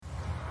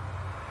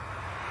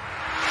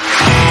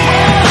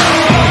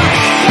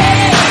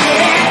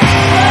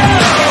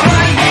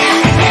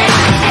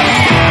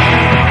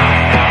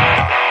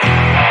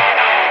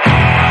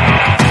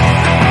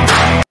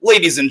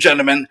ladies and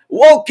gentlemen,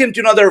 welcome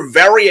to another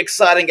very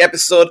exciting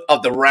episode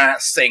of the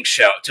Wrassingh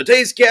Show.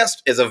 Today's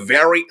guest is a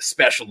very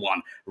special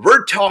one.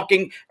 We're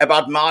talking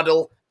about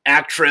model,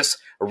 actress,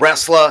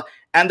 wrestler,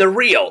 and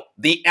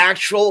the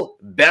actual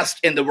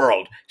best in the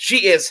world.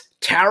 She is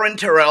Taryn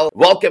Terrell.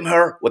 Welcome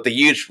her with a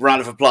huge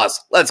round of applause.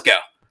 Let's go.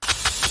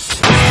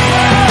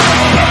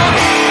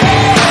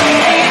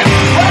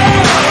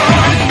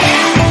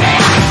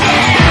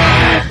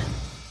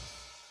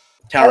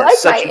 Taryn, I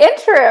like my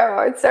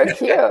intro. It's so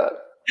cute.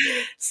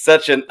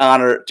 Such an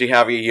honor to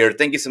have you here.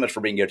 Thank you so much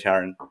for being here,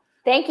 Taryn.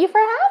 Thank you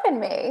for having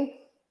me.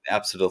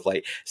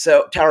 Absolutely.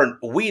 So, Taryn,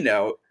 we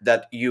know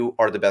that you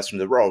are the best in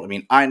the world. I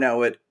mean, I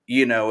know it,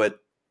 you know it,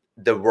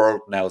 the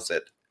world knows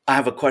it. I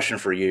have a question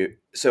for you.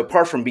 So,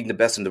 apart from being the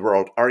best in the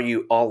world, are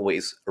you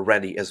always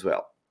ready as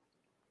well?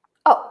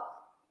 Oh,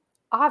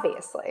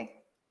 obviously.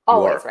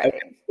 Always ready. Okay.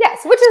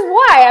 Yes, which is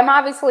why I'm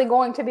obviously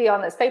going to be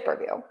on this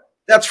pay-per-view.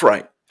 That's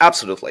right.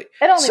 Absolutely.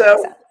 It only makes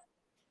sense.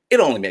 It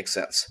only makes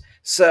sense.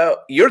 So,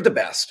 you're the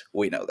best.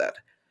 We know that.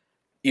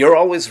 You're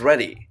always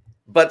ready.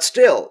 But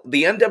still,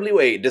 the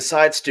NWA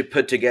decides to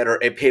put together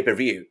a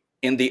pay-per-view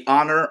in the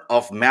honor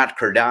of Matt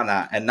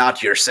Cardona and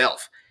not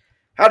yourself.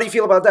 How do you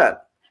feel about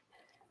that?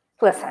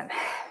 Listen.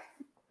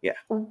 Yeah.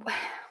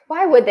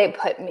 Why would they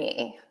put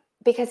me?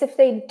 Because if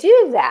they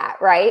do that,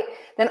 right,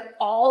 then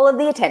all of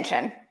the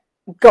attention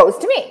goes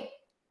to me.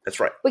 That's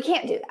right. We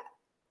can't do that.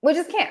 We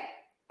just can't.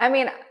 I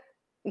mean,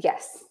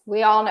 yes,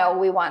 we all know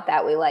we want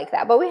that. We like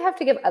that. But we have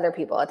to give other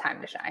people a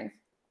time to shine.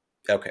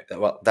 Okay.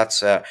 Well,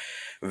 that's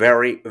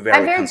very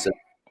considerate.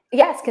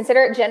 Yes,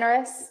 consider it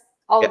generous.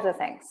 All of the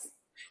things.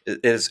 It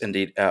is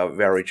indeed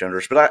very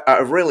generous. But I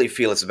really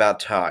feel it's about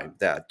time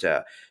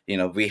that,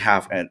 we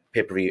have a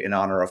pay-per-view in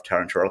honor of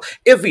Taryn Terrell.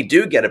 If we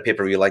do get a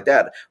pay-per-view like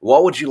that,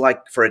 what would you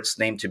like for its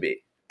name to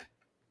be?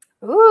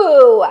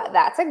 Ooh,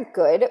 that's a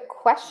good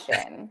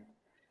question.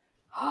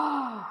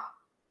 You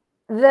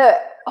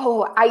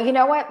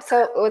know what?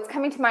 So what's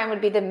coming to mind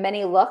would be the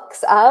many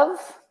looks of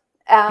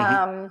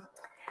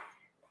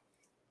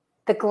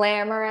the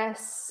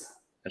glamorous.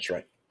 That's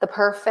right. The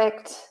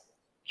perfect.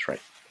 That's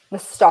right. The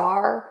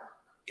star.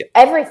 Yep.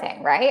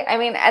 Everything, right? I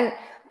mean, and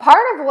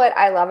part of what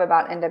I love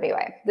about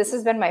NWA, this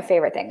has been my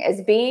favorite thing,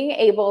 is being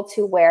able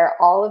to wear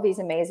all of these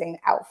amazing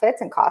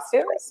outfits and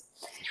costumes.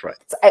 That's right.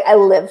 I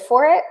live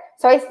for it.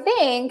 So I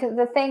think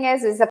the thing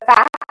is the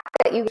fact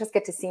that you just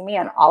get to see me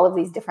on all of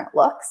these different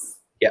looks.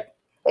 Yeah.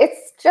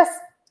 It's just,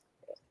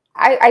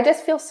 I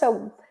just feel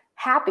so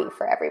happy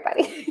for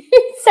everybody.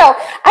 So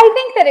I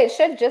think that it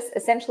should just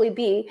essentially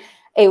be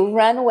a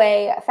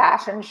runway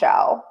fashion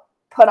show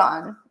put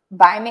on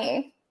by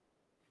me.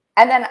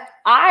 And then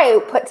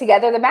I put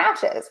together the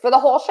matches for the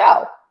whole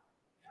show.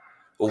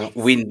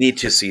 We need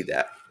to see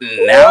that.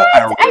 Now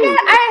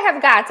I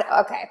have got to,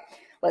 okay.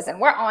 Listen,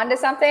 we're on to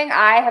something.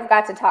 I have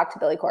got to talk to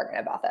Billy Corgan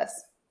about this.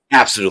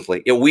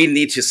 Absolutely. Yeah, we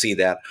need to see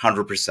that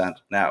 100%.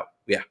 Now,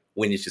 yeah,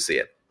 we need to see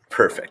it.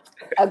 Perfect.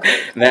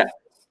 Agreed.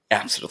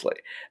 Absolutely.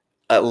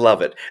 I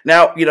love it.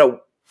 Now,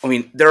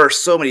 there are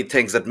so many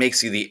things that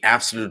makes you the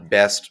absolute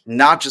best,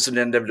 not just in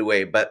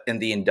NWA, but in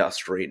the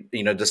industry.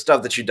 The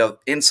stuff that you do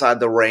inside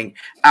the ring,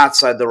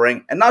 outside the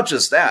ring, and not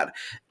just that.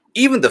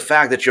 Even the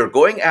fact that you're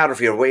going out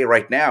of your way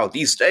right now,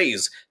 these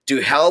days,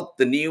 to help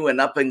the new and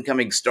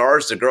up-and-coming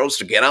stars, the girls,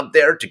 to get up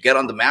there, to get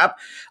on the map.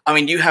 I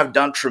mean, you have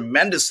done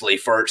tremendously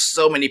for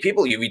so many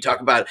people. We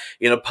talk about,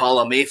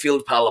 Paula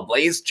Mayfield, Paula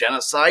Blaze,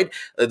 Genocide.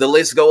 The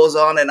list goes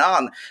on and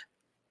on.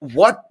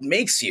 What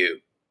makes you,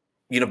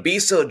 be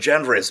so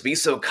generous, be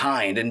so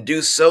kind, and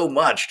do so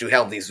much to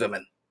help these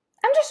women?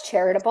 I'm just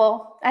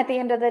charitable at the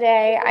end of the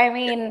day. I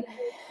mean,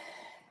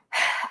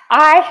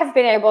 I have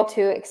been able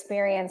to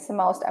experience the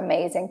most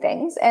amazing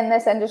things in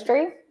this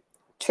industry,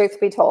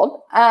 truth be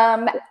told.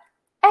 And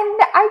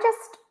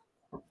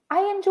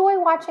I enjoy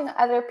watching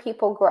other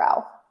people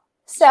grow.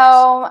 So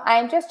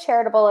I'm just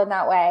charitable in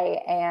that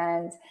way.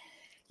 And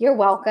you're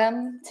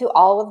welcome to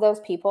all of those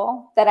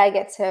people that I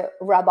get to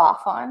rub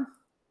off on.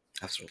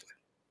 Absolutely.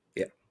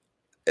 Yeah.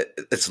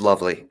 It's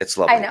lovely. It's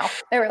lovely. I know.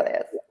 It really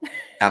is.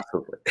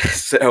 Absolutely.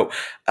 So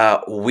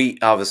we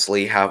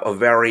obviously have a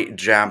very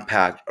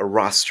jam-packed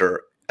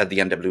roster at the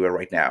NWA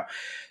right now.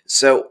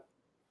 So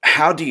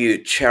how do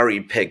you cherry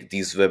pick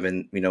these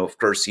women? Of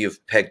course,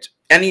 you've picked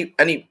any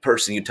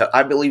person you touch.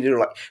 I believe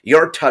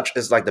your touch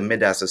is like the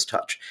Midas's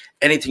touch.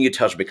 Anything you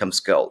touch becomes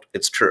gold.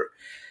 It's true.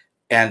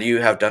 And you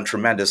have done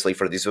tremendously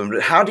for these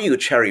women. How do you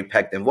cherry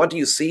pick them? What do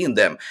you see in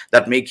them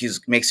that makes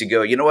you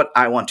go, you know what?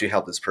 I want to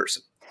help this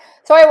person.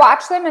 So I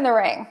watch them in the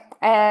ring.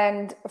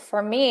 And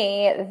for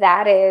me,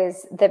 that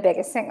is the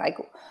biggest thing. Like,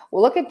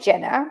 we'll look at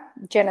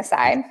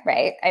Genocide,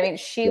 right? I mean,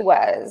 she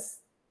was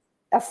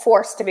a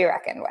force to be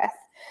reckoned with.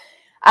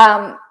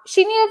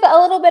 She needed a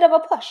little bit of a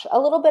push, a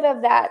little bit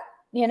of that,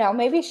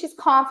 maybe she's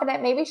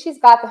confident, maybe she's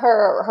got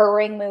her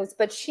ring moves,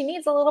 but she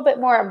needs a little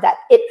bit more of that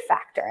it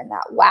factor and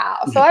that wow.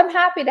 So I'm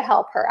happy to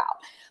help her out.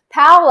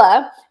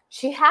 Paula,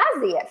 she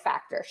has the it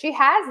factor. She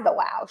has the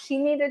wow. She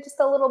needed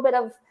just a little bit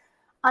of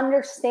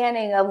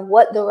understanding of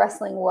what the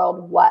wrestling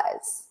world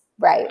was,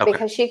 right? Okay.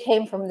 Because she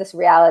came from this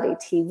reality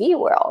TV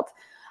world.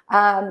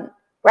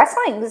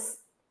 Wrestling's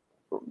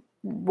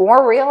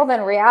more real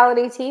than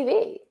reality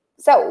TV.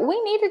 So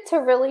we needed to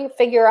really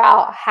figure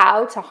out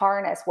how to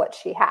harness what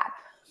she had.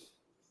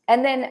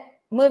 And then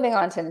moving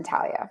on to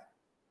Natalya.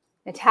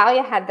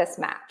 Natalya had this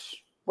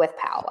match with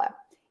Paola.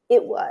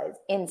 It was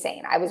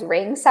insane. I was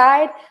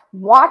ringside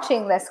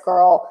watching this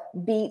girl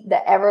beat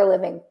the ever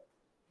living,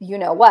 you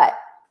know what,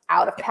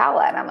 out of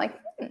Paola. And I'm like,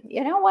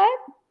 you know what?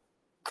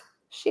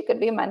 She could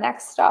be my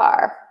next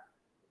star.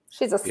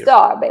 She's a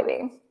star,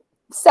 baby.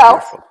 So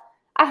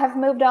I have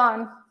moved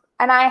on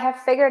and I have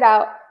figured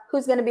out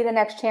who's going to be the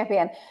next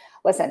champion.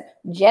 Listen,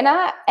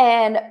 Jenna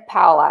and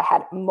Paola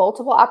had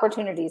multiple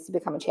opportunities to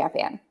become a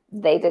champion.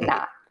 They did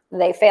not.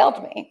 They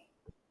failed me.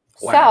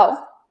 Wow.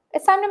 So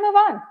it's time to move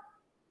on.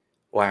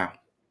 Wow.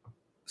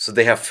 So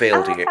they have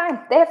failed you. I don't have time.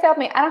 They have failed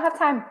me. I don't have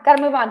time. Got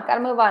to move on. Got to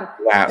move on.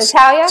 Wow.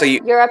 Natalya, so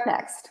you're up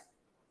next.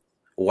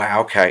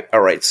 Wow. Okay.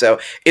 All right. So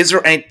is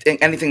there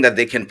anything that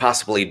they can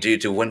possibly do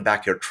to win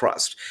back your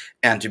trust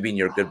and to be in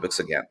your good books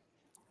again?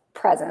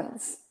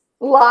 Presents.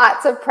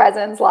 Lots of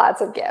presents,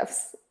 lots of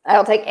gifts.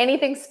 I'll take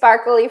anything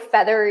sparkly,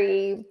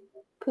 feathery,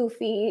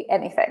 poofy,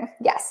 anything.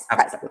 Yes,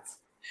 Absolutely. Presents.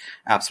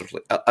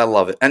 Absolutely. I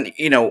love it. And,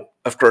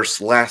 of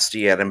course, last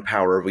year at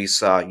Empower, we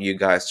saw you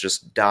guys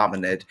just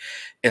dominate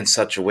in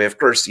such a way. Of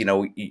course,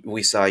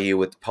 we saw you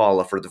with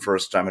Paula for the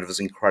first time. It was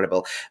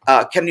incredible.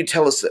 Can you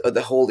tell us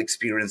the whole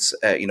experience,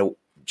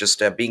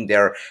 just being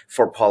there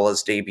for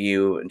Paula's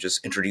debut and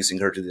just introducing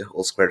her to the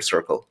whole squared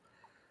circle?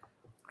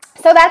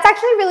 So that's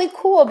actually really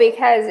cool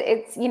because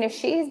it's,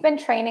 she's been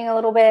training a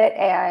little bit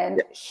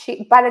and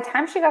by the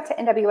time she got to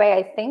NWA,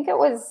 I think it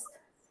was,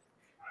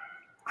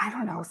 I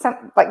don't know,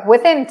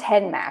 within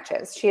 10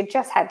 matches. She had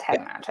just had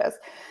 10 matches.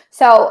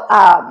 So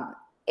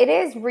it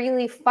is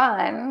really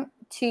fun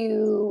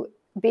to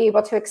be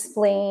able to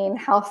explain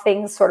how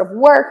things sort of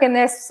work in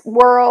this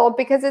world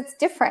because it's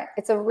different.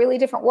 It's a really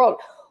different world.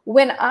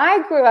 When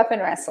I grew up in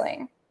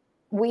wrestling,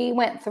 we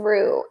went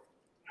through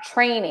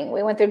training,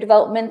 we went through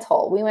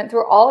developmental, we went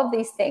through all of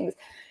these things.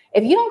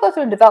 If you don't go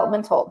through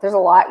developmental, there's a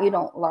lot you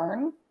don't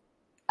learn.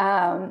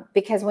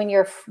 Because when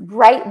you're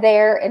right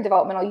there in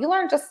developmental, you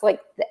learn just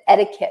like the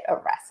etiquette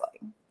of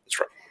wrestling.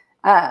 That's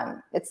right.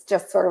 It's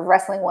just sort of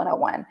wrestling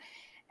 101.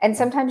 And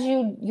sometimes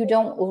you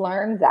don't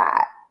learn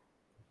that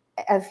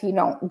if you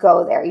don't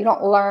go there. You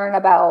don't learn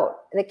about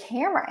the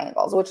camera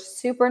angles, which is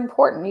super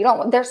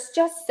important. There's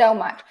just so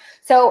much.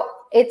 So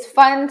it's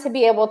fun to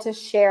be able to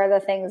share the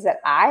things that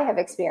I have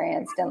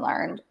experienced and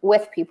learned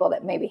with people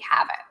that maybe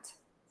haven't.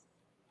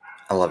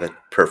 I love it.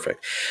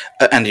 Perfect.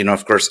 And,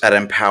 of course, at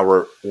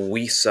Empower,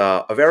 we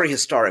saw a very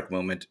historic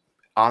moment.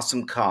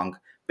 Awesome Kong,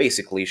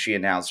 basically, she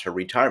announced her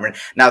retirement.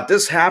 Now,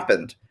 this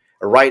happened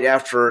right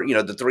after,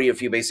 the three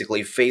of you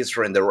basically faced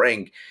her in the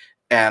ring.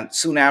 And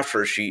soon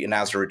after, she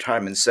announced her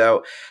retirement.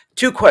 So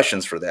 2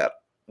 questions for that.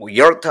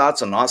 Your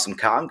thoughts on Awesome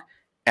Kong?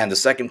 And the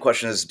second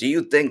question is, do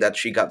you think that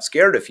she got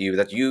scared of you,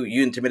 that you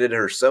intimidated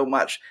her so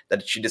much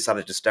that she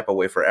decided to step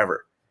away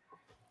forever?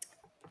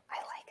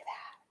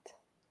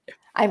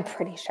 I'm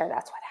pretty sure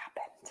that's what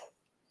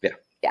happened.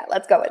 Yeah,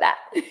 let's go with that.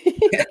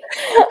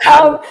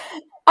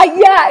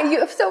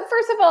 So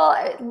first of all,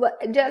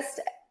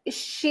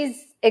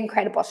 she's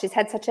incredible. She's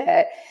had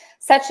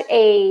such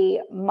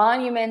a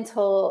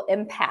monumental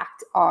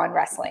impact on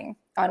wrestling,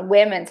 on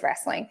women's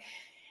wrestling.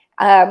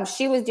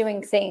 She was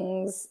doing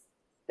things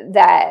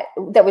that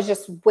was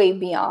just way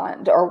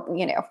beyond, or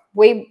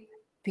way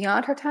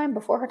beyond her time,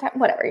 before her time,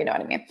 whatever, you know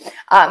what I mean?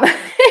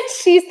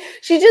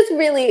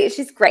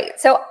 She's great.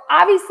 So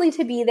obviously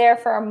to be there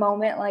for a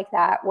moment like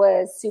that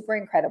was super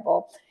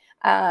incredible.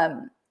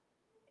 I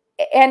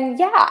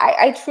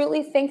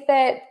truly think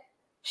that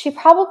she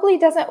probably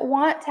doesn't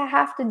want to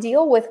have to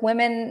deal with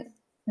women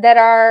that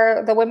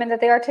are the women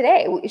that they are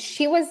today.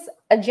 She was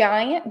a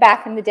giant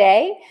back in the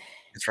day.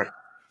 That's right.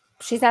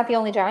 She's not the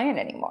only giant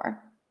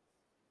anymore.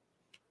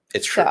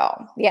 It's true.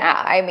 So,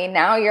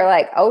 now you're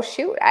like, oh,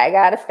 shoot, I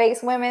got to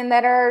face women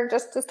that are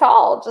just as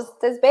tall,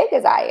 just as big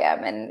as I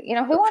am. And,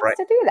 who wants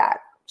to do that?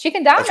 She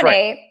can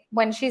dominate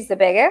when she's the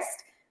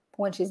biggest, but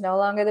when she's no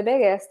longer the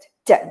biggest,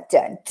 dun,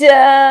 dun,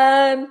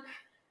 dun.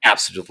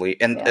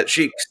 Absolutely. And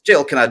she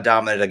still cannot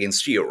dominate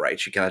against you, right?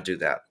 She cannot do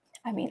that.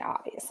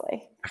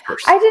 Obviously. Of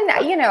course. I didn't,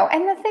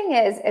 and the thing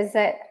is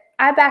that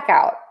I back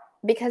out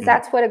because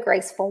that's what a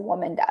graceful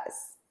woman does.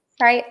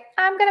 Right?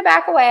 I'm going to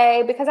back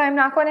away because I'm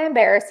not going to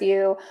embarrass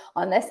you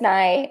on this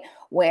night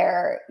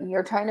where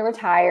you're trying to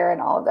retire and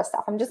all of this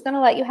stuff. I'm just going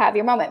to let you have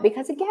your moment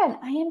because, again,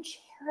 I am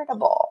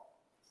charitable.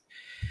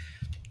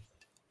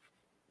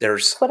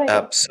 There's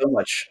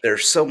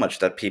so much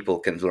that people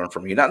can learn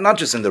from you, not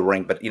just in the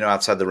ring, but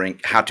outside the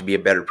ring, how to be a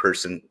better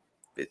person.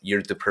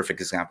 You're the perfect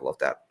example of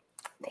that.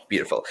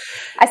 Beautiful.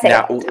 I say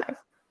it all the time.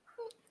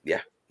 Yeah.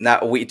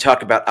 Now we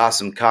talk about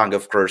Awesome Kong,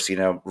 of course,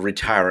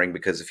 retiring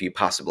because of you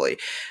possibly.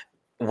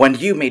 When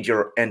you made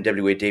your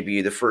NWA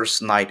debut the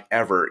first night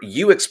ever,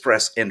 you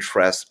expressed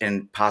interest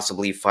in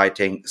possibly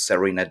fighting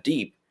Serena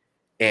Deeb.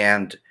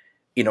 And,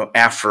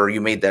 after you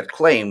made that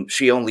claim,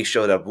 she only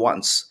showed up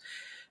once.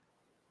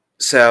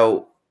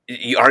 So,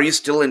 are you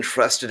still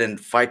interested in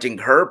fighting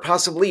her,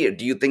 possibly? Or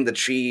do you think that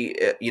she,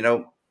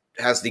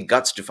 has the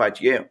guts to fight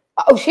you?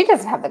 Oh, she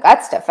doesn't have the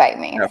guts to fight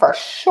me for Okay.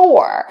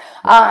 sure.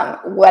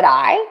 Would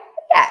I?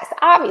 Yes,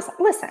 obviously.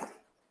 Listen,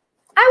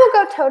 I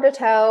will go toe to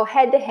toe,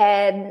 head to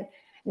head,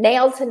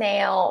 nail to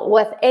nail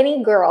with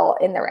any girl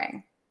in the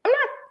ring.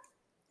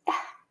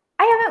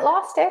 I haven't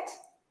lost it.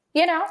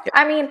 Yeah.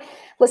 I mean,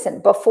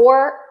 listen,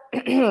 before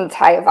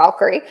Taya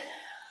Valkyrie,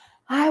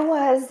 I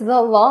was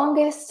the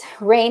longest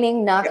reigning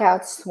Yeah.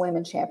 knockout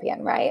women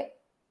champion, right?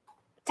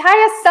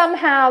 Taya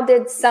somehow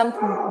did some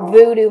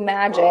voodoo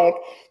magic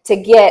to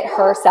get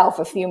herself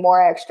a few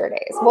more extra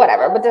days.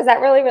 Whatever. But does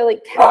that really,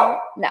 really count?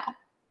 No.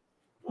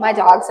 My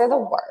dogs are the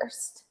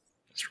worst.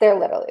 They're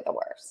literally the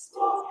worst.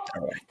 All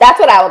right. That's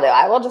what I will do.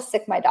 I will just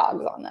stick my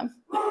dogs on them.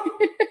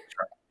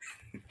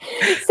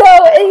 So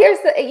here's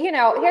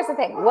the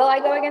thing. Will I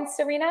go against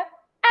Serena?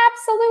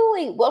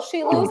 Absolutely. Will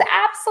she lose?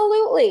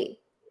 Absolutely.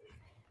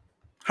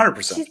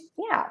 100%.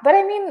 Yeah. But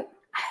I mean,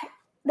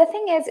 the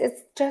thing is,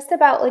 it's just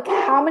about like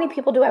how many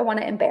people do I want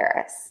to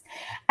embarrass?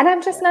 And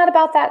I'm just not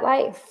about that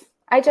life.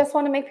 I just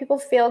want to make people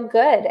feel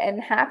good and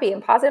happy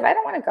and positive. I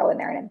don't want to go in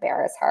there and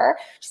embarrass her.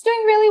 She's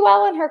doing really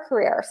well in her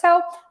career.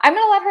 So I'm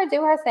going to let her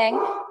do her thing.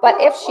 But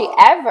if she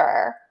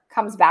ever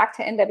comes back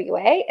to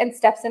NWA and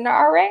steps into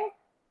our ring,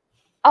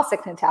 I'll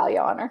stick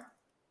Natalia on her.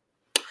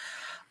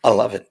 I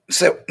love it.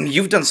 So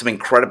you've done some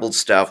incredible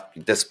stuff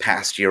this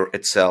past year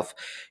itself,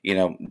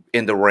 in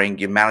the ring,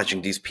 you're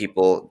managing these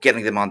people,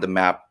 getting them on the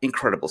map,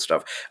 incredible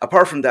stuff.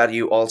 Apart from that,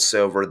 you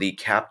also were the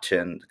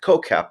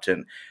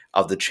co-captain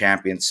of the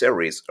Champion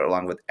Series,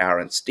 along with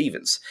Aaron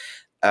Stevens.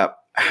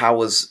 How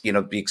was,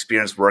 the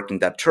experience working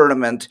that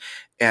tournament?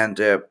 And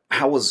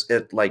how was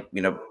it like,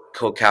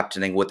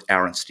 co-captaining with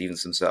Aaron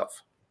Stevens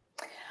himself?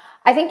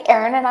 I think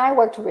Aaron and I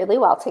worked really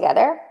well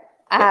together.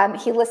 Yeah.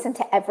 He listened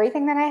to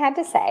everything that I had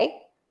to say.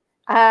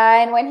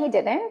 And when he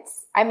didn't,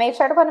 I made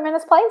sure to put him in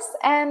his place.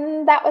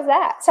 And that was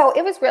that. So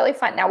it was really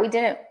fun. Now, we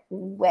didn't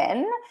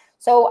win.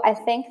 So I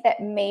think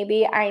that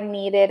maybe I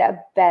needed a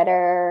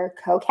better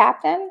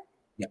co-captain.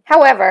 Yeah.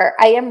 However,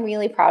 I am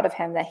really proud of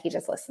him that he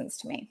just listens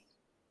to me.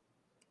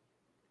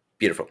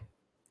 Beautiful.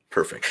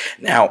 Perfect.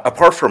 Now,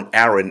 apart from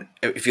Aaron,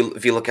 if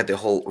you look at the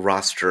whole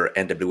roster,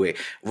 NWA,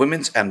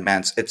 women's and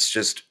men's,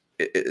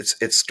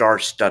 it's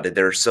star-studded.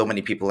 There are so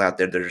many people out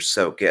there that are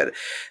so good.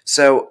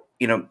 So,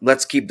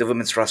 let's keep the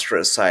women's roster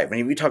aside.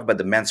 When we talk about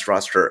the men's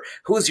roster,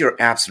 who is your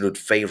absolute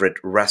favorite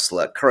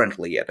wrestler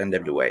currently at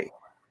NWA?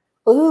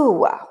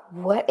 Ooh,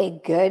 what a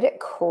good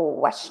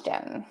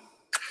question.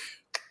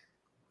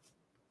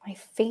 My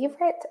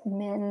favorite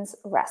men's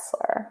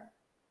wrestler.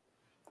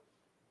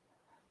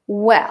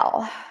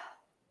 Well,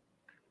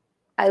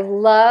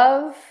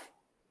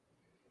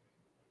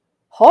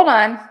 hold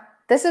on.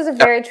 This is a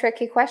very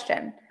tricky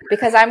question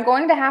because I'm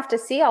going to have to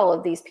see all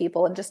of these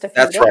people in just a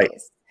few That's days. Right.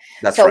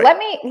 That's so right.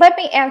 let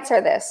me answer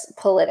this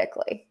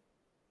politically.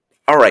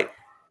 All right.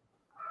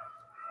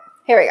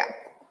 Here we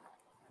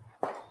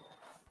go.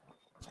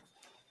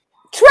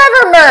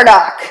 Trevor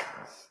Murdoch.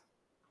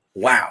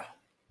 Wow.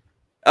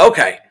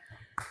 Okay.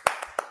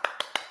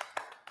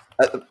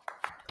 That's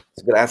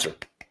a good answer.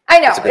 I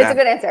know. It's a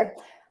good answer.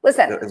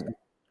 Listen,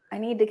 I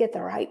need to get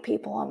the right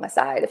people on my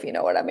side, if you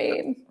know what I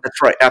mean.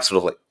 That's right.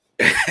 Absolutely.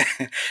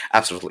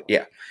 Absolutely.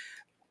 Yeah.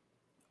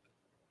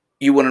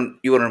 You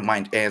wouldn't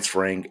mind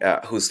answering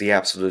who's the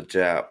absolute,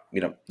 the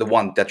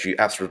one that you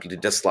absolutely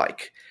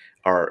dislike,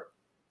 or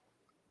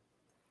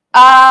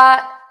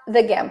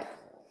the Gimp.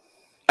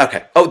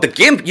 Okay. Oh, the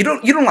Gimp. You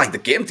don't like the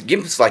Gimp. The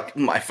Gimp is like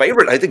my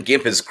favorite. I think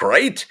Gimp is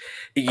great.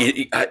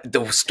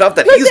 The stuff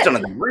that he's done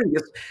in the ring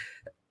is.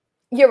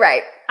 You're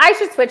right. I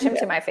should switch him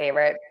to my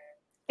favorite.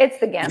 It's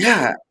the Gimp.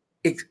 Yeah.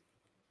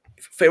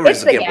 Favorite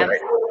is the Gimp. Gimp.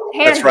 Right?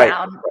 Hands That's right.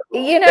 down.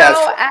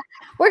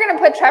 We're going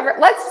to put Trevor.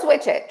 Let's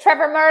switch it.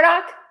 Trevor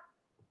Murdoch,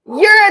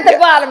 you're at the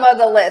bottom of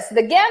the list.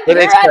 The Gimp,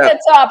 you're at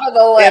the top of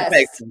the list. It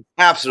makes sense.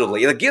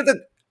 Absolutely. The Gimp.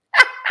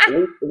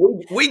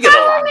 We get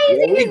along.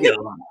 We get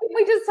along.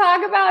 We just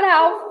talk about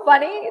how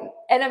funny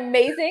and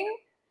amazing.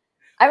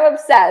 I'm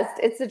obsessed.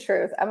 It's the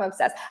truth. I'm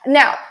obsessed.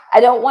 Now, I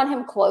don't want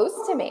him close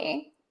to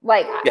me.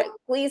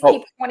 Please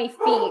keep 20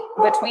 feet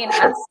between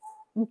us.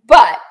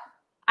 But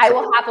I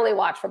will happily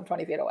watch from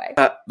 20 feet away.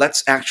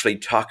 Let's actually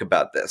talk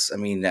about this. I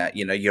mean,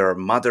 you're a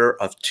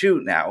mother of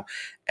two now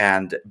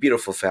and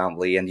beautiful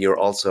family, and you're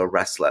also a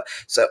wrestler.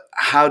 So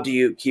how do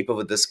you keep up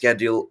with the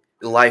schedule?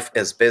 Life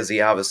is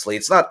busy, obviously.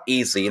 It's not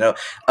easy.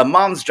 A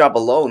mom's job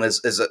alone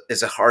is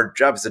a hard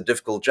job. It's a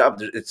difficult job.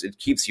 It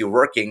keeps you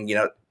working,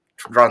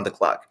 round the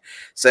clock.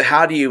 So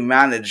how do you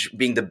manage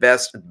being the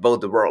best at both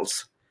the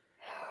worlds?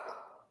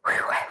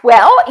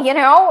 Well, you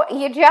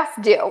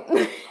just do.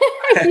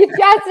 You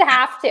just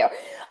have to.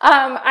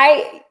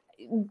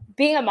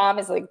 Being a mom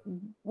is like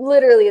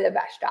literally the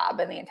best job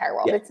in the entire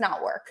world. Yeah. It's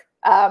not work.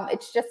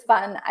 It's just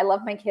fun. I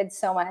love my kids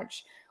so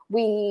much.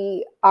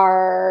 We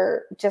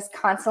are just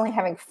constantly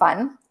having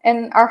fun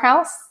in our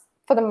house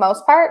for the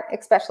most part,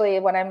 especially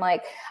when I'm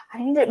like,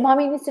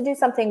 mommy needs to do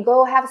something.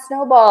 Go have a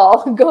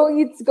snowball.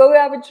 Go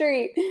have a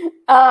treat.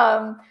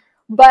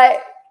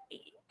 But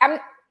I'm,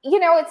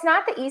 it's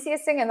not the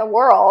easiest thing in the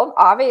world,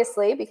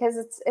 obviously, because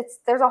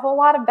there's a whole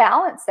lot of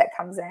balance that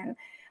comes in.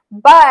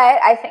 But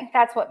I think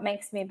that's what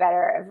makes me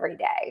better every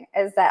day,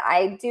 is that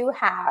I do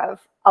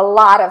have a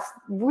lot of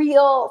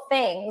real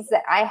things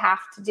that I have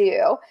to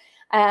do.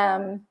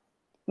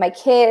 My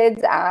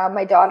kids,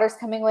 my daughter's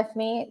coming with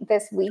me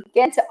this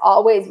weekend to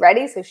Alwayz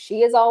Ready. So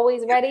she is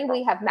always ready.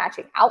 We have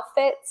matching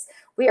outfits.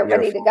 We are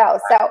ready to go.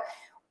 So,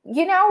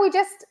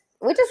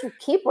 we just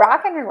keep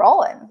rocking and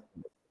rolling.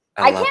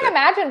 I can't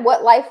imagine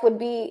what life would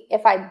be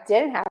if I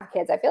didn't have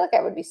kids. I feel like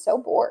I would be so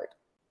bored.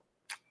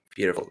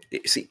 Beautiful.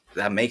 See,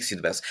 that makes you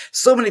the best.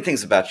 So many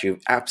things about you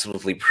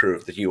absolutely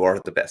prove that you are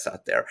the best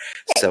out there.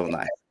 So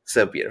nice.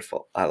 So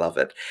beautiful. I love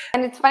it.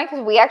 And it's funny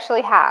because we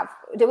actually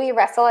do we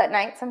wrestle at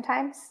night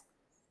sometimes?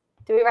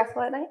 Do we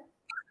wrestle at night?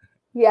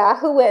 Yeah.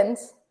 Who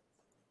wins?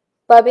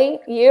 Bubby,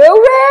 you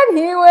win.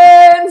 He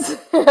wins.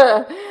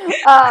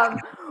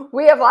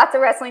 We have lots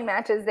of wrestling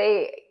matches.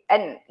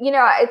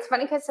 It's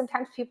funny because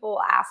sometimes people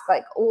ask,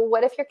 like, well,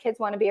 what if your kids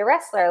want to be a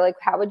wrestler? Like,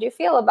 how would you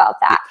feel about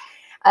that?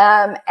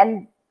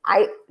 And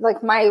I,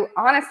 like, my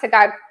honest to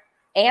God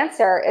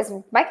answer is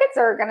my kids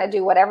are going to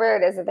do whatever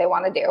it is that they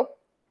want to do,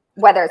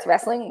 whether it's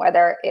wrestling,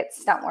 whether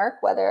it's stunt work,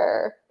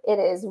 whether it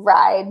is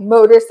ride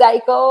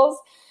motorcycles.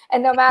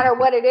 And no matter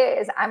what it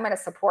is, I'm going to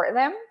support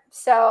them.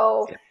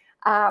 So,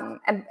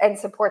 and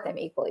support them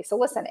equally. So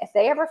listen, if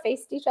they ever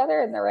faced each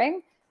other in the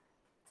ring,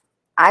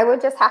 I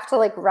would just have to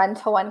like run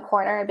to one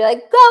corner and be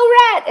like, go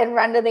Rhett, and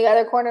run to the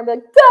other corner and be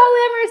like,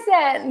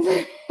 go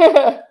Emerson.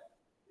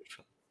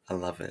 I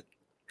love it.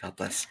 God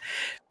bless.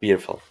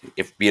 Beautiful.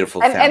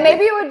 Beautiful. And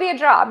maybe it would be a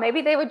draw.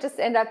 Maybe they would just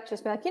end up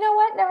just being like, you know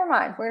what? Never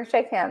mind. We're going to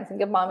shake hands and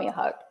give mommy a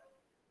hug.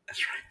 That's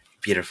right.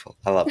 Beautiful.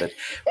 I love it.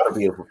 What a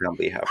beautiful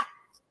family you have.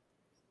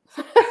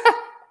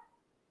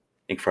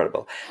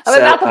 Incredible. I'm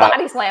about to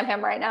body slam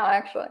him right now,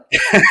 actually.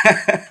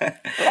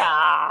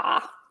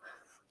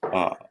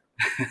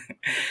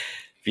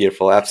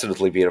 Beautiful.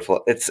 Absolutely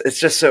beautiful. It's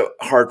just so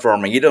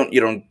heartwarming. You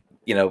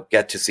don't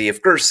get to see,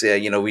 of course,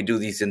 we do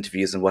these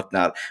interviews and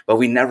whatnot, but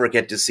we never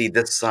get to see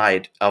this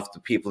side of the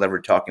people that we're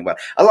talking about.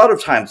 A lot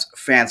of times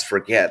fans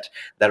forget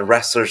that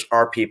wrestlers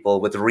are people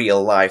with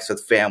real lives,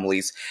 with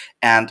families.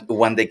 And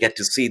when they get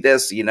to see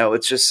this,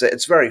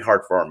 it's very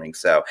heartwarming.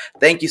 So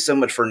thank you so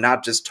much for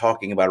not just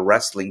talking about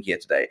wrestling here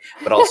today,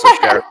 but also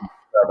sharing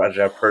about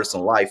your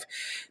personal life.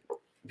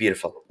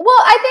 Beautiful. Well,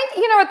 I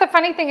think, what the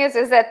funny thing is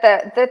that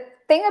the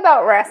thing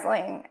about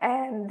wrestling,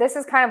 and this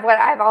is kind of what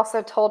I've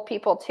also told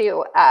people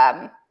too,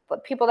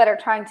 but people that are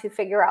trying to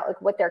figure out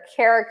like what their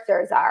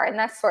characters are and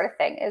that sort of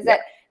thing, is that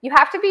you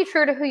have to be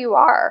true to who you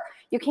are.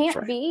 You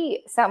can't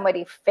be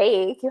somebody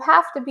fake. You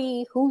have to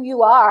be who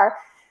you are.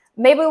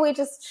 Maybe we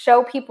just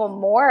show people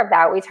more of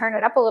that. We turn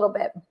it up a little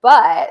bit,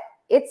 but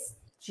it's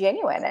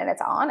genuine and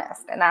it's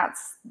honest. And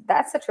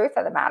that's the truth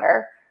of the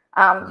matter.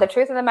 The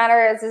truth of the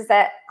matter is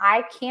that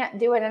I can't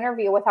do an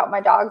interview without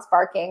my dogs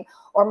barking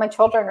or my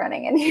children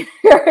running in here.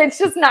 It's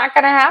just not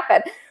going to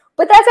happen.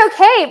 But that's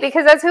okay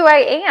because that's who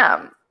I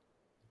am.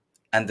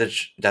 And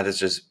that is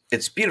just,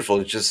 it's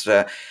beautiful. It's just,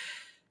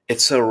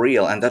 it's so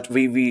real. And that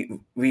we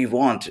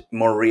want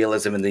more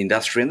realism in the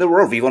industry, in the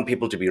world. We want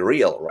people to be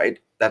real, right?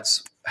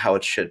 That's how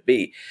it should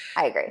be.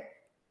 I agree.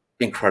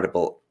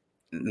 Incredible.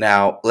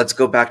 Now, let's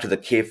go back to the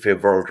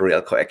kayfabe world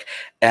real quick,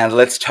 and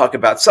let's talk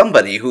about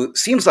somebody who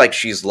seems like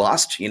she's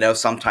lost.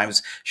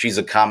 Sometimes she's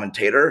a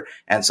commentator,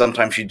 and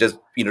sometimes she just,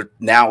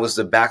 now is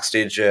the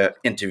backstage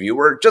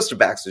interviewer, just a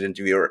backstage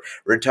interviewer.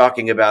 We're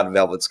talking about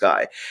Velvet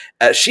Sky.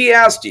 She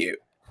asked you,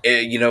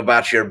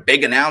 about your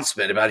big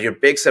announcement, about your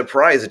big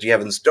surprise that you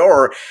have in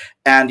store,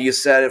 and you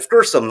said, of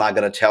course, I'm not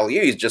going to tell you.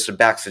 He's just a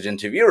backstage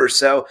interviewer,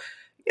 so...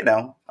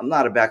 I'm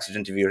not a backstage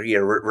interviewer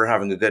here. We're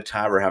having a good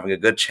time. We're having a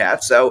good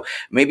chat. So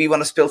maybe you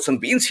want to spill some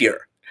beans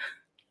here.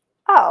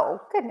 Oh,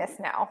 goodness,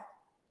 no.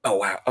 Oh,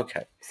 wow.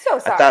 Okay. So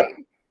sorry.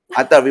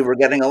 I thought we were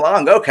getting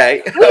along.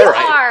 Okay. We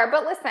are,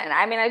 but listen,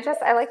 I mean,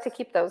 I like to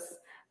keep those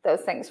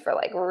things for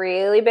like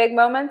really big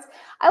moments.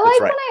 I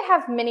like when I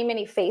have many,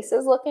 many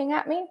faces looking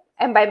at me.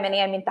 And by many,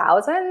 I mean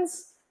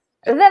thousands.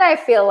 And then I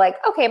feel like,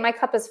 okay, my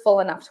cup is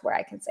full enough to where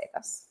I can say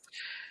this.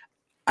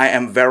 I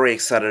am very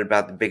excited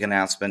about the big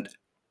announcement.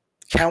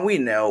 Can we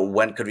know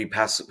when could we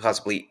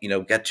possibly,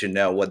 get to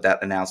know what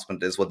that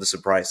announcement is, what the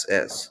surprise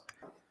is?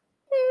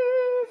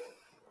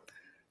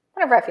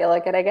 Whenever I feel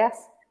like it, I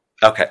guess.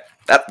 Okay,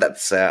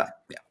 that's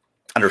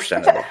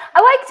understandable.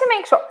 I like to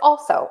make sure.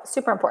 Also,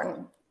 super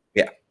important.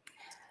 Yeah.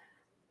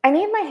 I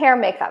need my hair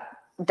and makeup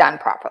done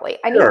properly.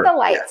 I need the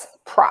lights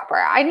proper.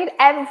 I need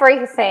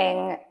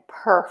everything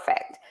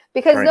perfect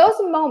because those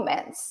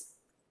moments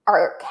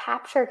are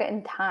captured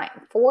in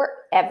time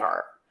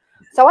forever.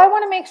 So I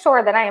want to make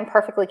sure that I am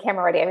perfectly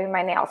camera ready. I mean,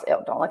 my nails,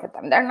 don't look at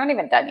them. They're not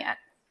even done yet.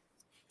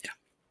 Yeah.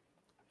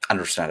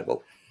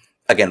 Understandable.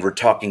 Again, we're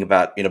talking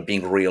about,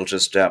 being real,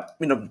 just,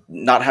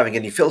 not having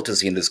any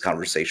filters in this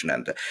conversation.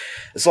 And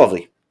it's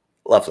lovely.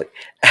 Lovely.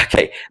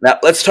 Okay. Now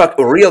let's talk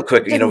real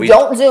quick.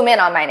 Don't zoom in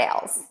on my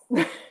nails.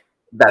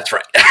 That's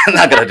right. I'm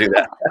not going to do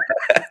that.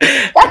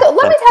 Let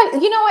me tell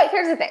you, you know what?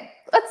 Here's the thing.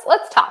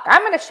 let's talk.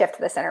 I'm going to shift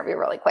this interview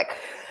really quick.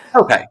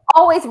 Okay.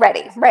 Always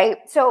Ready, right?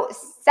 So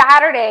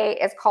Saturday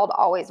is called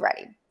Always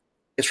Ready.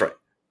 It's right.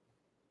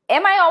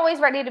 Am I always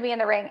ready to be in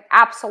the ring?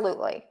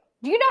 Absolutely.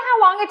 Do you know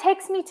how long it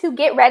takes me to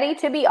get ready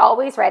to be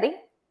always ready?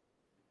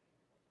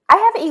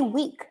 I have a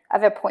week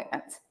of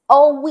appointments.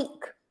 A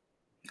week.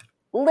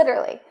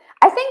 Literally.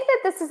 I think that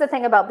this is the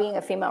thing about being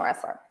a female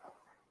wrestler.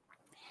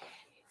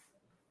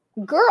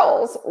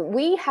 Girls,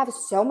 we have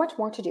so much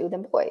more to do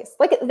than boys.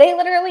 Like, they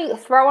literally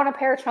throw on a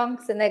pair of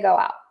trunks and they go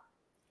out.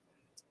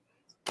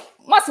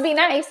 Must be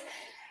nice.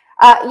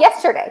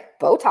 Yesterday,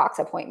 Botox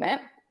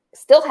appointment.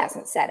 Still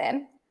hasn't set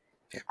in.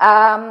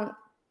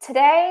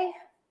 Today,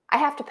 I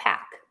have to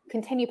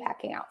continue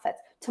packing outfits.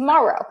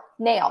 Tomorrow,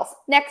 nails.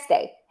 Next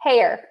day,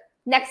 hair.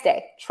 Next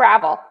day,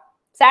 travel.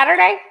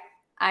 Saturday,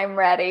 I'm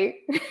ready.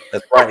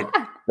 That's right.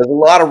 There's a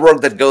lot of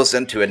work that goes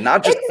into it,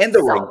 not just in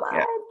the ring. Much.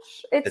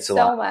 Yeah. It's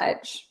so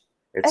much.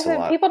 It's a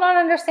lot. People don't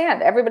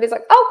understand. Everybody's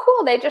like, oh,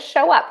 cool. They just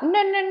show up.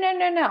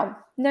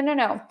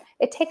 No.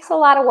 It takes a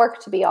lot of work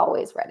to be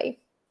always ready.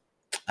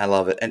 I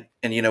love it.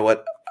 And you know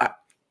what?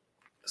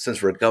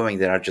 Since we're going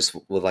there, I just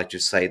would like to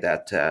say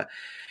that a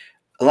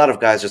lot of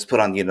guys just put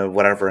on,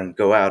 whatever and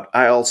go out.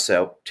 I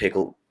also take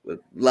a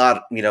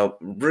lot,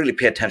 really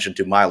pay attention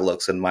to my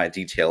looks and my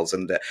details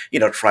and,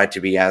 try to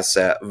be as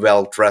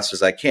well dressed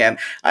as I can.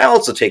 I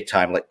also take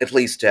time, like at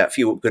least a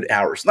few good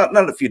hours, not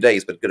a few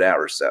days, but good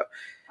hours. So,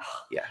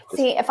 yeah.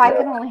 See, if I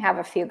can only have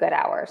a few good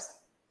hours.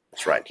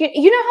 That's right.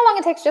 You know how long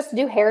it takes just to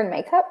do hair and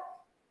makeup?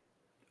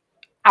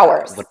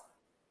 Hours.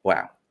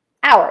 Wow.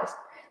 Hours.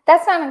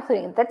 That's not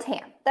including the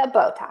tan, the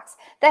Botox,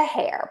 the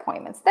hair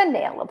appointments, the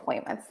nail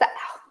appointments.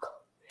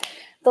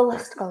 The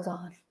list goes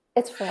on.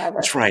 It's forever.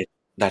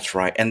 That's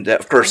right. And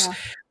of course,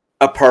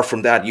 apart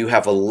from that, you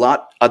have a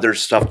lot other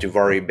stuff to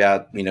worry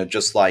about,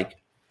 just like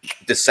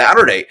this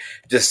Saturday.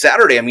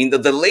 I mean,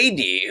 the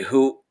lady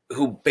who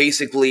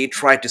basically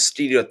tried to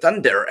steal your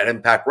thunder at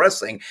Impact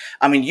Wrestling.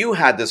 I mean, you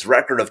had this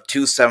record of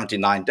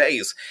 279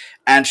 days,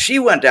 and she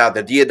went out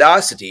there, the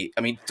audacity.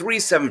 I mean,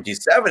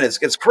 377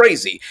 it's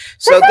crazy.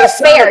 So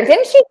that's not fair.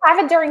 Didn't she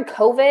have it during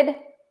COVID?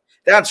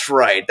 That's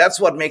right. That's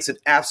what makes it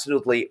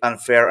absolutely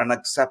unfair and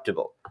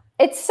unacceptable.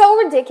 It's so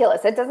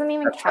ridiculous. It doesn't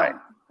even count.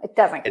 Right. It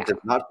doesn't count. It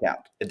does not count.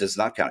 It does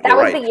not count. That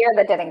was the year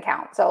that didn't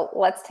count. So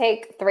let's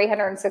take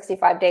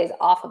 365 days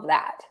off of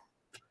that.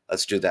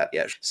 Let's do that,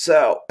 yeah.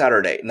 So,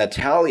 Saturday,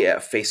 Natalya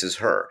faces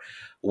her.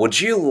 Would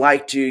you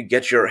like to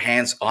get your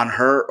hands on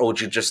her, or would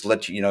you just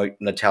let,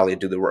 Natalya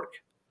do the work?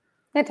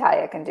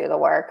 Natalya can do the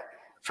work.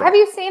 Sure. Have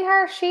you seen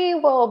her? She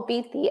will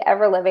beat the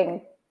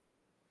ever-living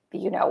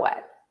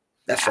you-know-what.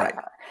 That's right.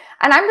 Her.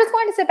 And I'm just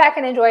going to sit back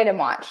and enjoy it and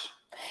watch.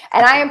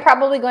 And I am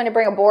probably going to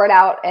bring a board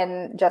out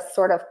and just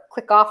sort of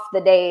click off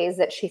the days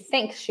that she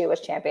thinks she was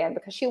champion,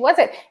 because she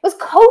wasn't. It was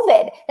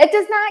COVID. That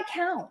does not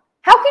count.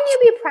 How can you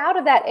be proud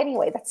of that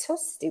anyway? That's so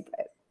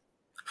stupid.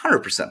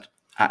 100%.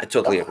 I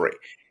totally agree.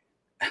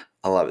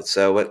 I love it.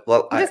 So,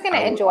 well, I'm just going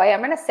to enjoy. I'm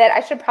going to sit. I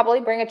should probably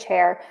bring a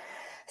chair,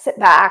 sit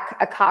back,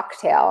 a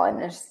cocktail,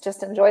 and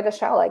just enjoy the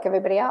show like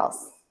everybody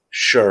else.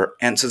 Sure.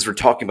 And since we're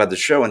talking about the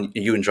show and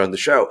you enjoyed the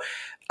show,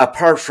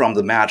 apart from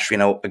the match,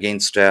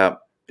 against Taya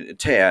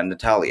and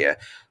Natalya,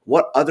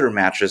 what other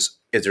matches,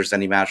 if there's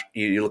any match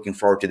you're looking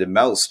forward to the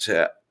most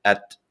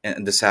at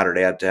this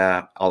Saturday at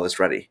Always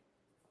Ready?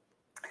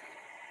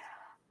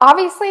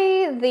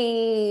 Obviously,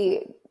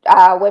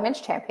 the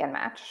women's champion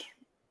match.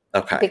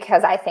 Okay.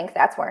 Because I think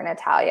that's where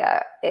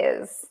Natalya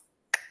is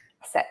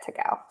set to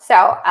go.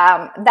 So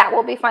that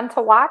will be fun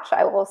to watch.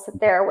 I will sit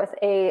there with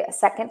a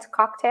second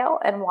cocktail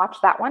and watch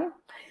that one.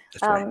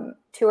 That's right.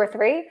 2 or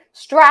 3.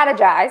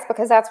 Strategize,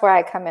 because that's where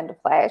I come into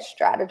play.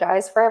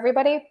 Strategize for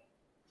everybody.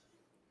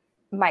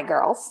 My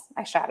girls,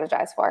 I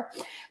strategize for.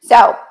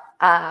 So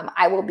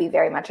I will be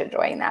very much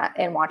enjoying that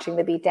and watching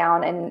the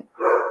beatdown, and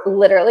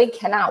literally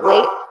cannot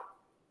wait.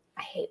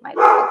 I hate my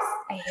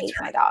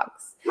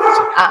dogs.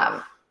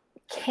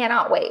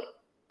 Cannot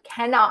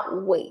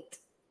wait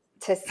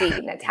to see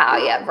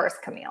Natalya versus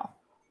Camille.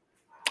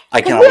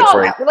 I cannot wait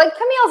for it. Like,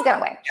 Camille's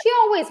gonna win. She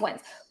always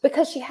wins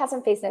because she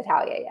hasn't faced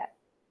Natalya yet.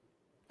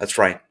 That's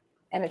right.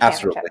 In a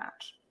championship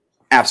match.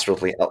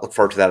 Absolutely. I'll look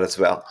forward to that as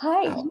well.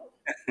 Hi.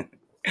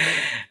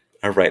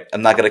 All right.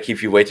 I'm not going to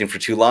keep you waiting for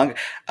too long.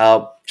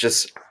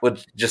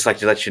 Would just like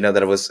to let you know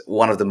that it was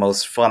one of the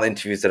most fun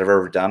interviews that I've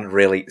ever done.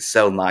 Really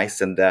so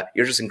nice. And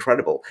you're just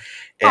incredible.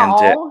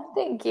 And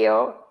thank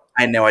you.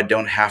 I know I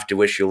don't have to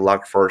wish you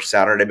luck for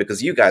Saturday,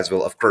 because you guys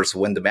will, of course,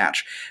 win the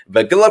match.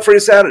 But good luck for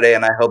your Saturday.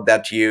 And I hope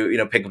that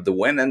you pick up the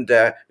win and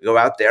go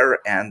out there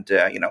and,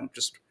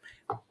 just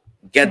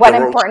get one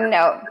important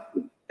note.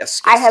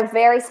 Yes. I have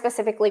very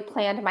specifically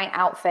planned my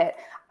outfit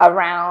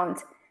around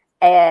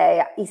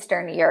a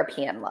Eastern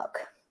European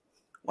look.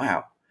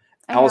 Wow.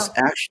 I was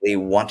actually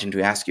wanting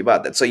to ask you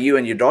about that. So you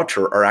and your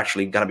daughter are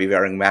actually going to be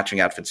wearing matching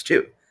outfits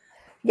too.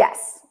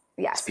 Yes.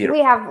 We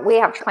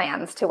have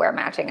plans to wear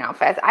matching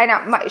outfits. I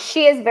know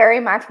she is very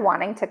much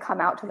wanting to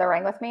come out to the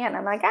ring with me, and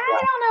I'm like, I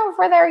don't know if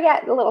we're there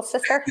yet, little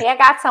sister. I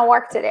got some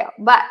work to do,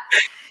 but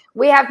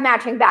We have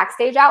matching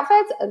backstage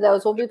outfits.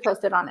 Those will be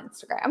posted on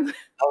Instagram.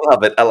 I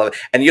love it. I love it.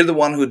 And you're the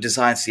one who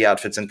designs the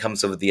outfits and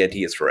comes up with the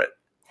ideas for it.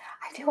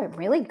 I do. I'm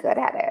really good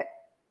at it.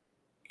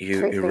 You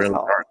Truth be really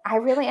told, are. I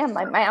really am.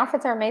 Like, my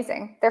outfits are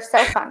amazing. They're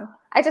so fun.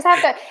 I just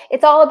have to.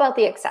 It's all about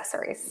the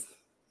accessories.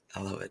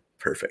 I love it.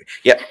 Perfect.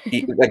 Yeah.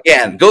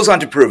 Again, goes on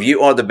to prove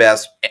you are the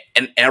best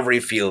in every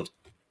field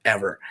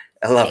ever.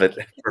 I love it.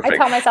 I Perfect.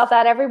 tell myself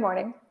that every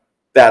morning.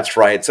 That's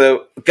right.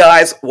 So,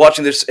 guys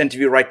watching this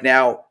interview right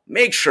now,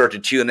 make sure to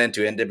tune in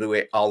to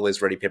NWA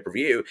Always Ready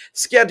pay-per-view,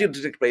 scheduled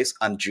to take place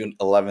on June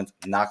 11th,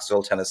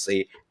 Knoxville,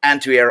 Tennessee,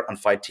 and to air on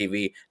Fight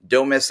TV.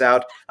 Don't miss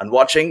out on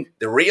watching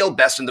the real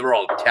best in the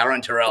world,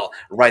 Taryn Terrell,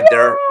 right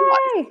there.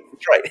 Yay!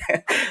 That's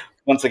right.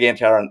 Once again,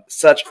 Taryn,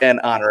 such an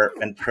honor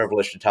and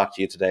privilege to talk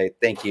to you today.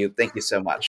 Thank you. Thank you so much.